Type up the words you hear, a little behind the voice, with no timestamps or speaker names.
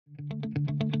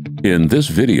In this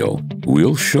video,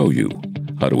 we'll show you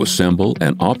how to assemble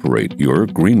and operate your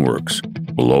GREENWORKS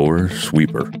blower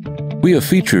sweeper. We have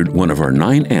featured one of our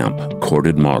 9-amp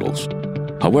corded models.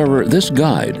 However, this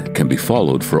guide can be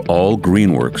followed for all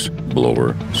GREENWORKS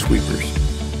blower sweepers.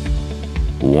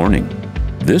 Warning: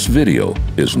 this video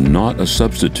is not a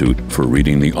substitute for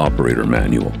reading the operator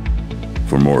manual.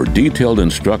 For more detailed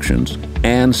instructions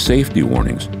and safety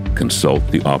warnings, consult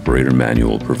the operator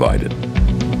manual provided.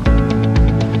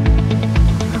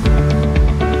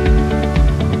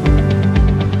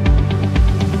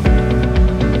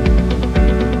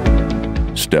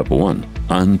 Step 1.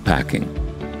 Unpacking.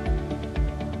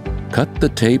 Cut the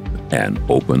tape and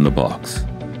open the box.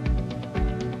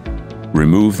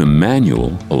 Remove the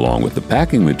manual along with the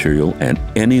packing material and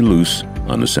any loose,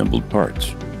 unassembled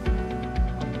parts.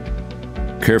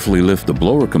 Carefully lift the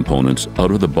blower components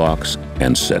out of the box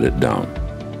and set it down.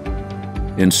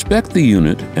 Inspect the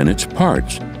unit and its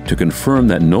parts to confirm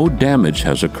that no damage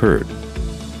has occurred.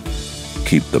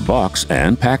 Keep the box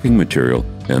and packing material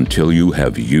until you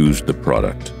have used the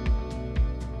product.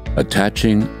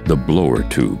 Attaching the blower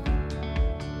tube.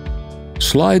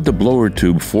 Slide the blower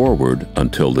tube forward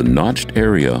until the notched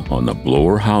area on the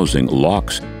blower housing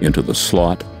locks into the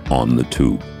slot on the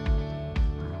tube.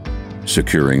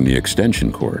 Securing the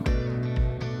extension cord.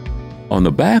 On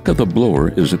the back of the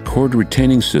blower is a cord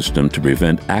retaining system to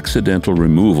prevent accidental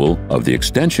removal of the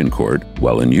extension cord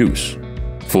while in use.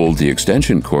 Fold the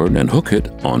extension cord and hook it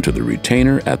onto the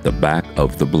retainer at the back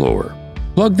of the blower.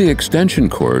 Plug the extension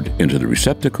cord into the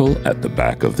receptacle at the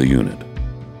back of the unit.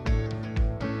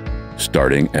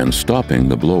 Starting and stopping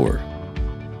the blower.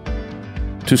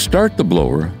 To start the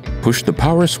blower, push the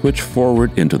power switch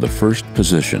forward into the first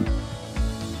position.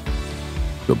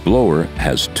 The blower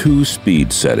has 2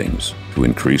 speed settings. To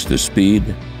increase the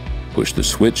speed, push the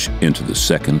switch into the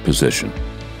second position.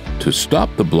 To stop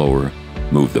the blower,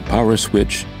 move the power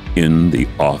switch in the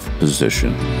off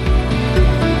position.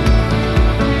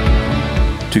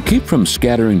 To keep from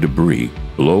scattering debris,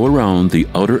 blow around the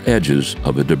outer edges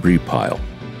of a debris pile.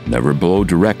 Never blow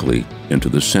directly into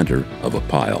the center of a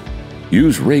pile.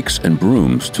 Use rakes and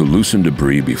brooms to loosen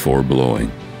debris before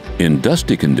blowing. In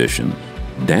dusty conditions,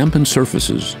 dampen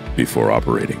surfaces before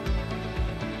operating.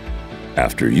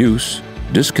 After use,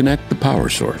 disconnect the power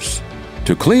source.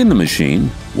 To clean the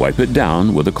machine, wipe it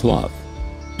down with a cloth.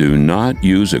 Do not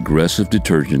use aggressive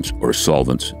detergents or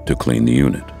solvents to clean the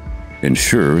unit.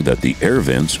 Ensure that the air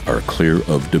vents are clear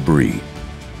of debris.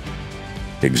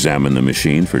 Examine the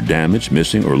machine for damage,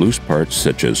 missing, or loose parts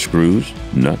such as screws,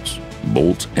 nuts,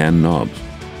 bolts, and knobs.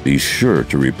 Be sure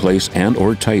to replace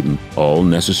and/or tighten all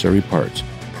necessary parts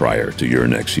prior to your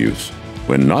next use.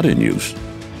 When not in use,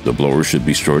 the blower should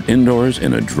be stored indoors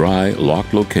in a dry,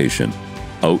 locked location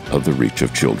out of the reach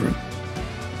of children.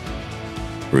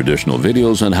 For additional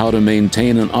videos on how to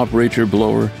maintain and operate your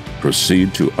blower,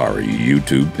 proceed to our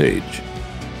YouTube page.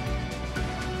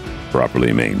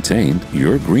 Properly maintained,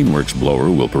 your GREENWORKS blower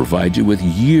will provide you with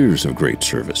years of great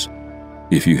service.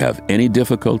 If you have any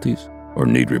difficulties or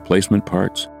need replacement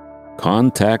parts,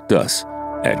 contact us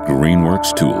at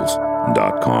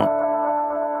greenworkstools.com.